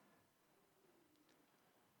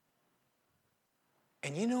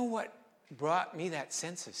 And you know what brought me that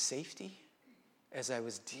sense of safety? As I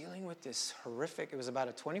was dealing with this horrific, it was about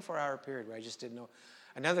a 24-hour period where I just didn't know.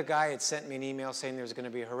 Another guy had sent me an email saying there was going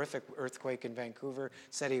to be a horrific earthquake in Vancouver,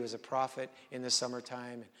 said he was a prophet in the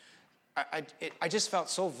summertime. I just felt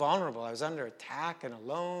so vulnerable. I was under attack and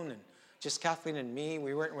alone, and just Kathleen and me.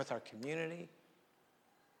 We weren't with our community.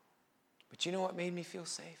 But you know what made me feel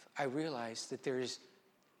safe? I realized that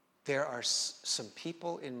there are some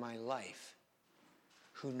people in my life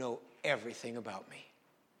who know everything about me.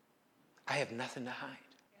 I have nothing to hide.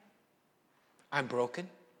 I'm broken,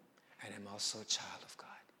 and I'm also a child of God.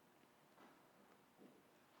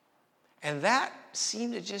 And that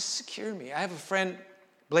seemed to just secure me. I have a friend,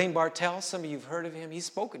 Blaine Bartell. Some of you have heard of him. He's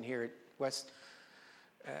spoken here at West,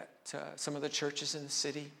 at some of the churches in the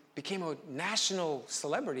city. Became a national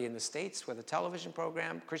celebrity in the States with a television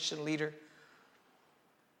program, Christian leader.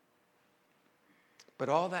 But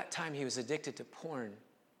all that time he was addicted to porn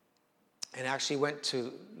and actually went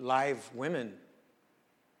to Live Women,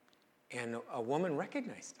 and a woman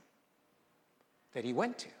recognized him that he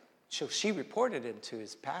went to. So she reported him to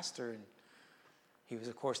his pastor, and he was,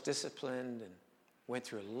 of course, disciplined and went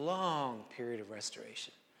through a long period of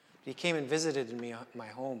restoration. He came and visited me at my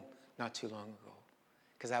home not too long ago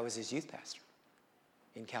because I was his youth pastor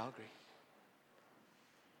in Calgary.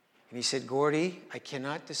 And he said, Gordy, I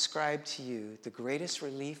cannot describe to you the greatest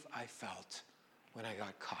relief I felt when I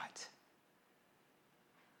got caught.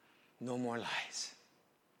 No more lies.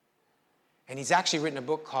 And he's actually written a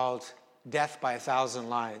book called Death by 1,000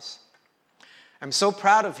 Lies. I'm so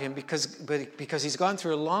proud of him because he's gone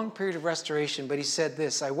through a long period of restoration, but he said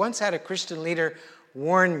this: I once had a Christian leader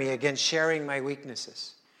warn me against sharing my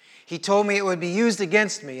weaknesses. He told me it would be used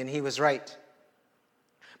against me, and he was right.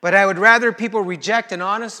 But I would rather people reject an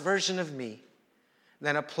honest version of me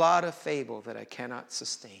than applaud a fable that I cannot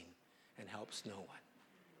sustain and helps no one.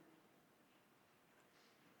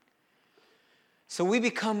 So we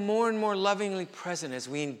become more and more lovingly present as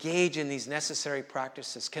we engage in these necessary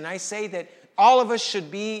practices. Can I say that all of us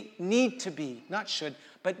need to be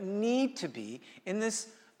in this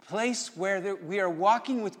place where we are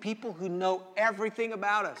walking with people who know everything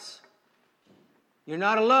about us. You're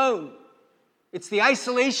not alone. It's the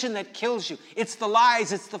isolation that kills you. It's the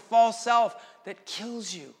lies, it's the false self that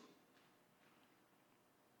kills you.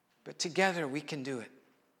 But together we can do it.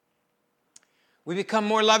 We become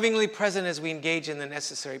more lovingly present as we engage in the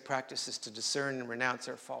necessary practices to discern and renounce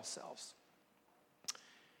our false selves.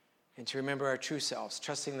 And to remember our true selves,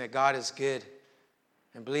 trusting that God is good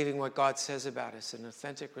and believing what God says about us in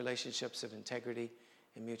authentic relationships of integrity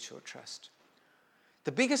and mutual trust.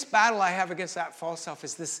 The biggest battle I have against that false self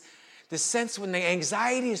is this sense when the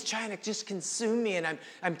anxiety is trying to just consume me, and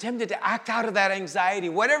I'm tempted to act out of that anxiety,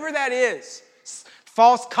 whatever that is.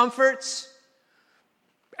 False comforts,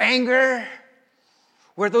 anger,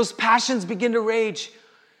 where those passions begin to rage.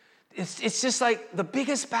 It's just like the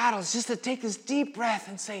biggest battle is just to take this deep breath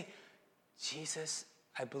and say, Jesus,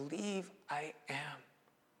 I believe I am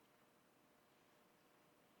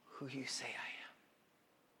who you say I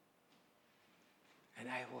am. And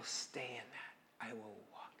I will stay in that. I will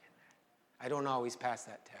walk in that. I don't always pass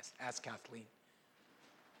that test. Ask Kathleen.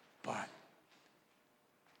 But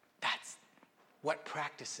that's what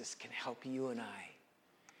practices can help you and I.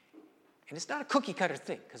 And it's not a cookie cutter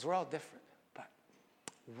thing because we're all different. But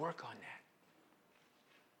work on that.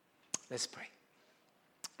 Let's pray.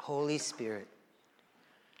 Holy Spirit,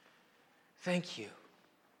 Thank you.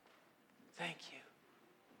 Thank you.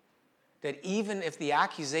 That even if the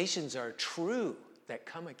accusations are true that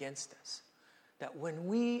come against us, that when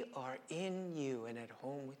we are in you and at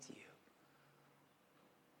home with you,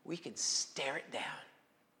 we can stare it down,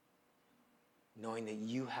 knowing that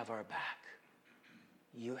you have our back.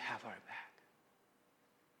 You have our back.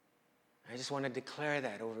 I just want to declare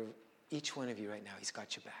that over each one of you right now. He's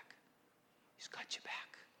got your back. He's got your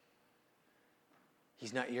back.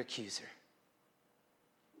 He's not your accuser.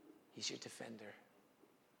 He's your defender.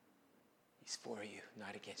 He's for you,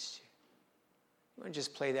 not against you. You want to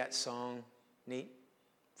just play that song, Nate,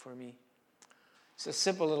 for me? It's a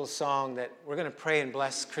simple little song that we're going to pray and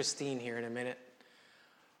bless Christine here in a minute.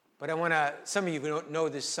 But I want to, some of you don't know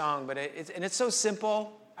this song, but it's so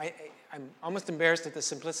simple. I'm almost embarrassed at the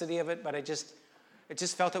simplicity of it, but I just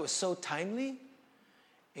felt it was so timely.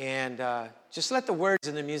 And just let the words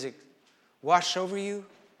and the music wash over you.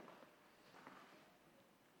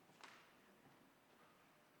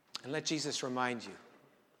 And let Jesus remind you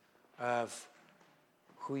of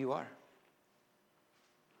who you are.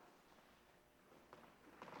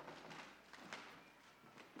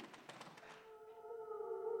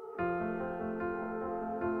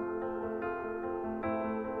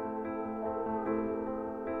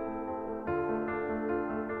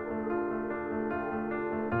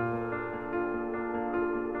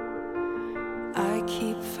 I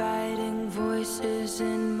keep fighting voices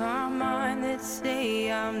in my mind that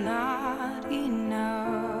say I'm not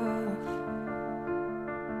enough.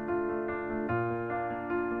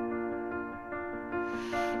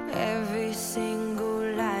 Every single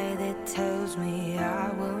lie that tells me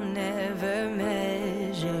I will never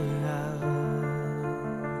measure up.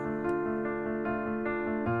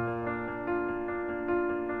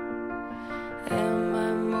 Am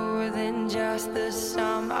I more than just the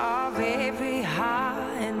sum of every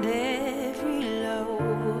high and every low?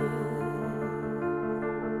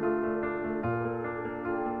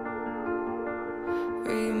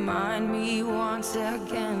 Remind me once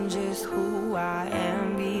again just who I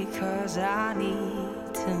am, because I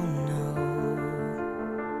need to know.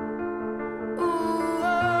 Ooh,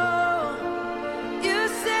 oh, you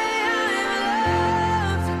say I'm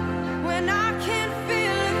loved when I can't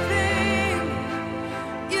feel a thing.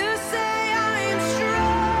 You say I am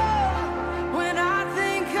strong when I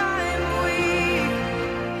think I am weak.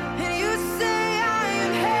 And you say I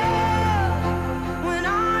am held when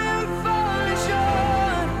I am falling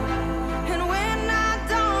short. And when I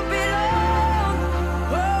don't belong,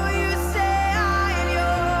 oh, you say I am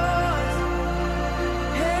yours.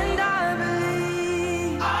 And I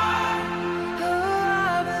believe, oh,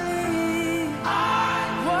 I believe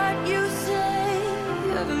what you say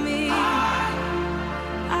of me.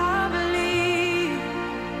 I believe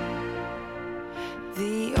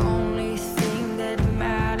the only thing that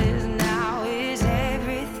matters now is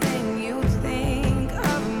everything you think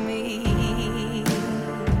of me.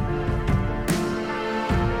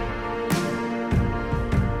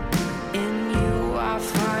 In you I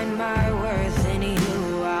find my worth, in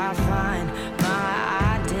you I find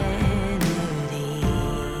my identity.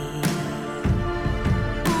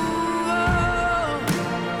 Ooh, oh,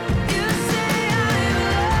 you say I am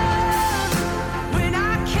loved when I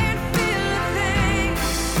can't feel a thing.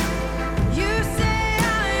 You say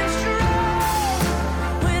I am strong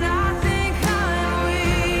when I think I'm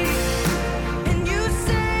weak. And you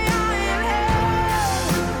say I am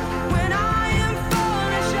held when I am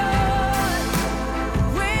falling short.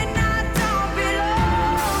 When I don't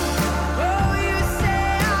belong, oh, you say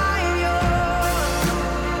I am yours.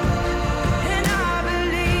 And I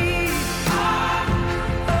believe, oh,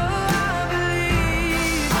 I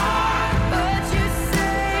believe what you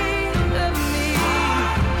say of me.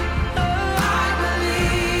 Oh, I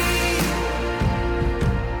believe.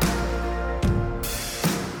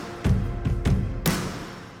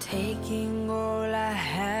 Taking all I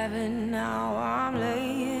have and now I'm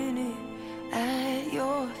laying it at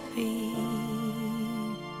your feet.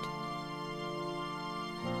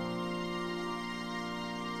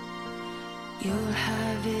 You'll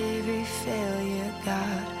have every failure,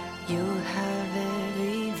 God. You'll have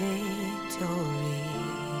every victory.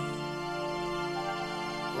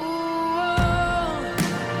 Ooh,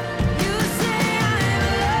 you say I am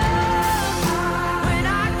loved when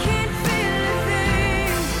I can't feel a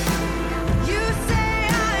thing. You say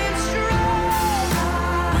I am strong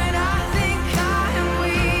when I think I am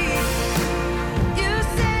weak. You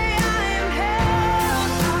say I am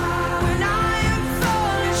held when I am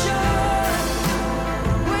falling short.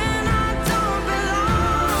 When I don't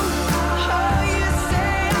belong, oh, you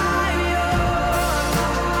say I am yours.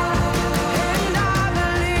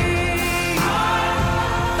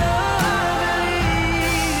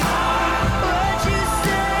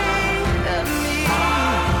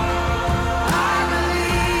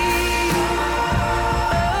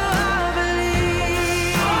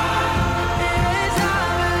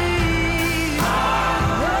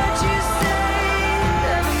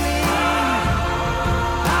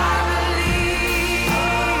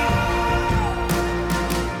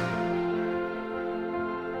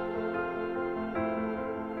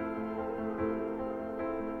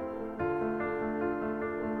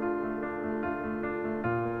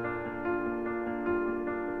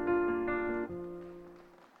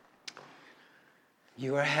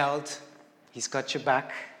 You are held. He's got your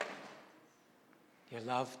back. You're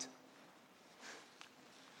loved.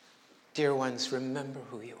 Dear ones, remember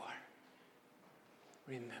who you are.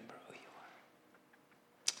 Remember who you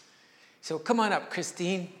are. So come on up,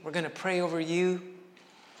 Christine. We're going to pray over you.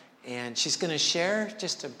 And she's going to share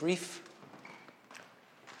just a brief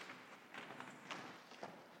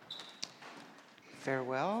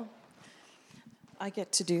farewell. I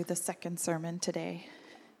get to do the second sermon today.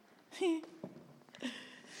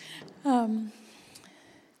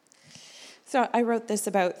 So I wrote this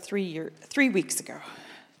about 3 weeks ago.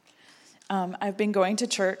 I've been going to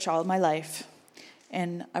church all my life,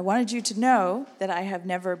 and I wanted you to know that I have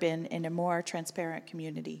never been in a more transparent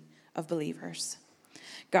community of believers.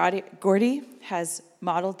 Gordy has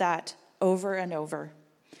modeled that over and over.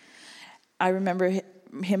 I remember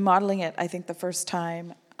him modeling it, I think, the first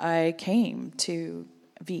time I came to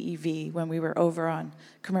VEV when we were over on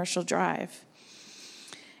Commercial Drive.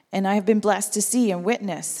 And I have been blessed to see and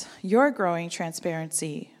witness your growing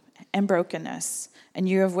transparency and brokenness, and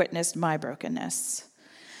you have witnessed my brokenness.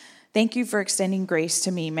 Thank you for extending grace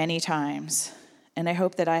to me many times, and I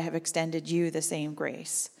hope that I have extended you the same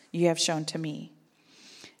grace you have shown to me.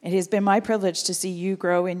 It has been my privilege to see you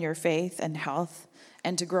grow in your faith and health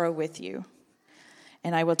and to grow with you.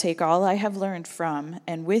 And I will take all I have learned from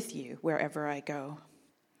and with you wherever I go.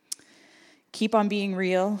 Keep on being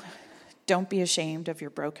real. Don't be ashamed of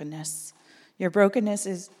your brokenness. Your brokenness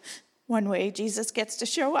is one way Jesus gets to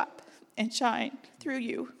show up and shine through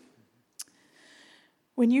you.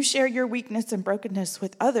 When you share your weakness and brokenness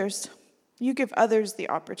with others, you give others the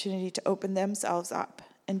opportunity to open themselves up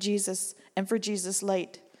and for Jesus'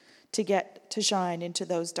 light to get to shine into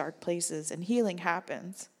those dark places, and healing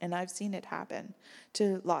happens. And I've seen it happen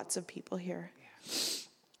to lots of people here. Yeah.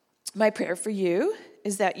 My prayer for you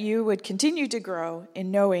is that you would continue to grow in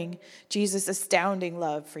knowing Jesus' astounding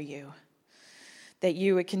love for you, that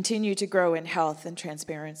you would continue to grow in health and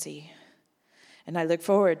transparency. And I look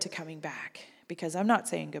forward to coming back, because I'm not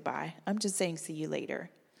saying goodbye. I'm just saying see you later.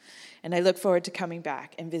 And I look forward to coming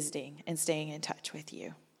back and visiting and staying in touch with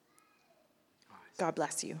you. God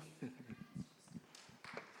bless you. Thank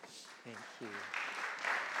you.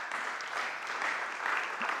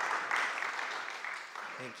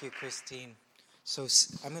 Thank you, Christine. So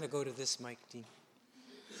I'm going to go to this mic, Dean.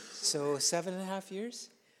 So 7.5 years?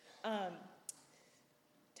 10, 11,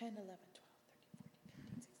 12, 13, 14,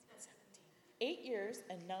 15, 16, 17. 8 years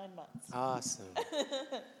and 9 months. Awesome.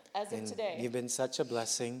 As of And today. you've been such a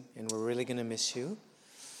blessing, and we're really going to miss you.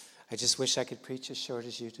 I just wish I could preach as short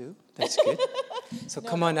as you do. That's good. So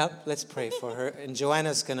come on up. Let's pray for her. And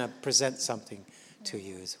Joanna's going to present something to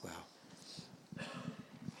you as well.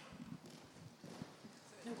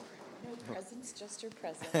 No presents, just your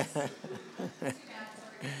presence.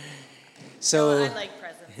 So, I like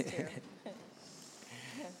presents too.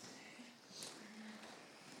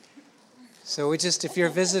 So we just, if you're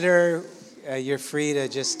a visitor, you're free to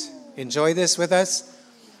just enjoy this with us.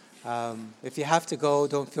 If you have to go,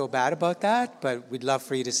 don't feel bad about that, but we'd love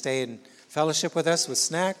for you to stay and fellowship with us with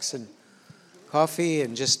snacks and coffee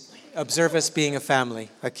and just observe us being a family,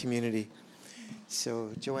 a community.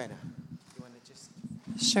 So, Joanna, you want to just...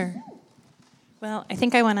 Sure. Well, I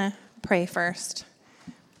think I want to pray first.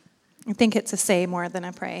 I think it's a say more than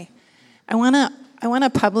a pray. I want to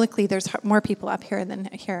publicly, there's more people up here than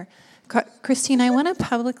here. Christine, I want to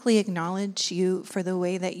publicly acknowledge you for the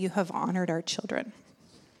way that you have honored our children.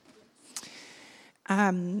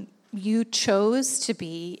 You chose to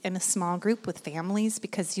be in a small group with families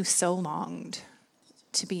because you so longed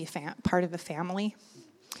to be part of a family.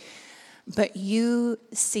 But you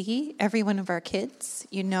see every one of our kids.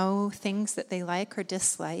 You know things that they like or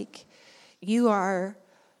dislike. You are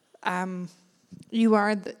like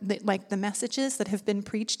the messages that have been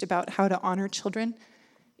preached about how to honor children.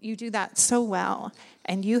 You do that so well.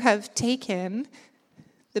 And you have taken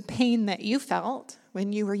the pain that you felt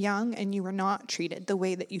when you were young and you were not treated the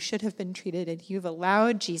way that you should have been treated, and you've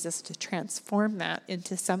allowed Jesus to transform that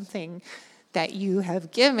into something that you have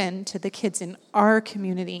given to the kids in our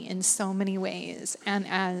community in so many ways. And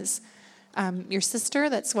as your sister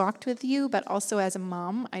that's walked with you, but also as a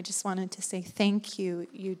mom, I just wanted to say thank you.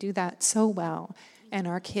 You do that so well, and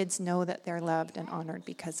our kids know that they're loved and honored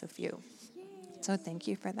because of you. So thank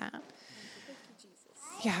you for that.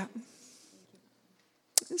 Yeah.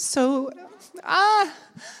 So,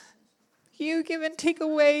 you give and take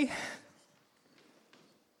away.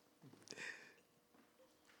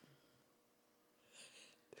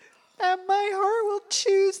 And my heart will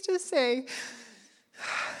choose to say,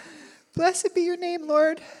 blessed be your name,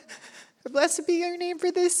 Lord. Blessed be your name for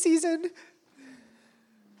this season.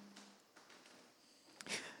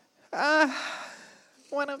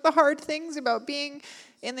 One of the hard things about being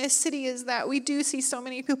in this city is that we do see so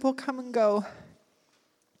many people come and go.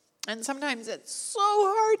 And sometimes it's so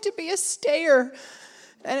hard to be a stayer.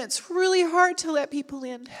 And it's really hard to let people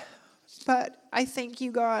in. But I thank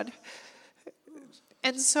you, God.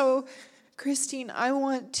 And so, Christine, I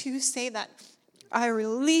want to say that I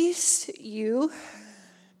release you.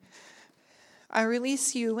 I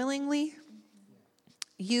release you willingly.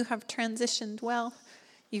 You have transitioned well.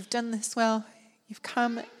 You've done this well. You've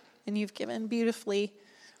come and you've given beautifully.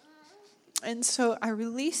 And so I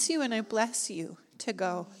release you and I bless you to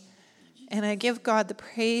go. And I give God the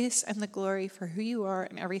praise and the glory for who you are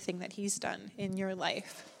and everything that he's done in your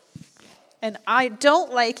life. And I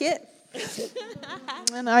don't like it.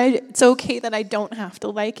 And it's okay that I don't have to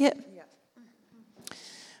like it.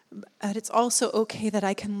 But it's also okay that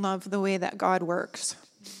I can love the way that God works.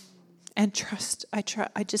 And trust, I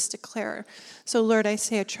just declare. So Lord, I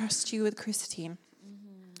say I trust you with Christine.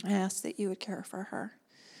 I ask that you would care for her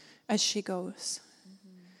as she goes.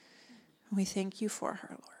 And we thank you for her,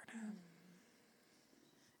 Lord.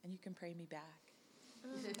 And you can pray me back.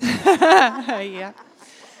 Yeah.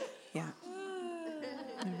 Yeah.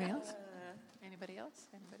 Anybody else? Anybody else?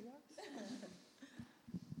 Anybody else?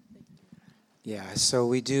 Yeah, so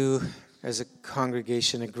we do, as a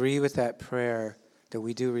congregation, agree with that prayer that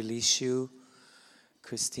we do release you,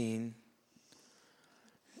 Christine,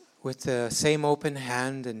 with the same open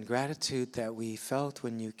hand and gratitude that we felt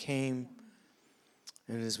when you came.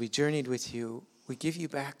 And as we journeyed with you, we give you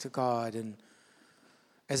back to God and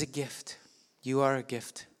as a gift. You are a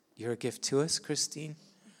gift. You're a gift to us, Christine,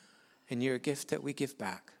 and you're a gift that we give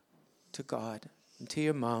back to God and to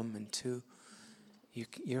your mom and to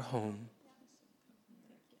your home.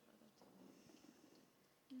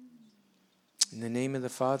 In the name of the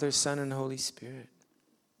Father, Son, and Holy Spirit,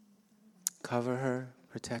 cover her,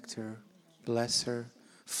 protect her, bless her,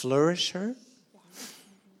 flourish her.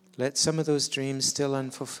 Let some of those dreams still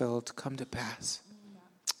unfulfilled come to pass.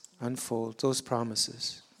 Unfold those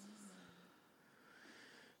promises.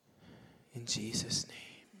 In Jesus' name.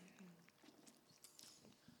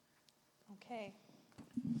 Okay.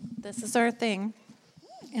 This is our thing.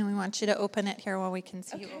 And we want you to open it here while we can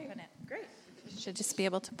see you open it. Great. You should just be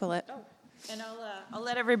able to pull it. Oh, and I'll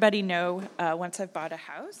let everybody know once I've bought a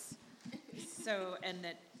house. So, and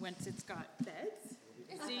that once it's got beds,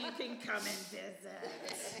 so you can come and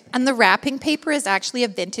visit. And the wrapping paper is actually a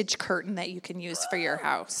vintage curtain that you can use for your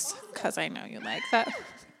house. Because I know you like that.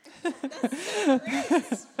 Oh my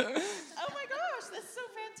gosh, that's so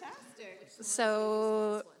fantastic.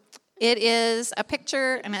 So it is a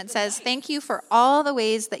picture, and it says, "Thank you for all the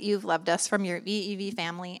ways that you've loved us from your VEV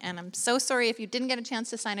family." And I'm so sorry if you didn't get a chance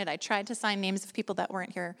to sign it. I tried to sign names of people that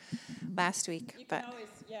weren't here last week, but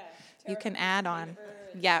you can add on.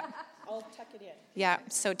 Yeah. I'll tuck it in. Yeah.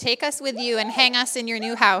 So take us with you and hang us in your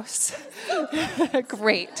new house.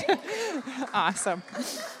 Great. Awesome.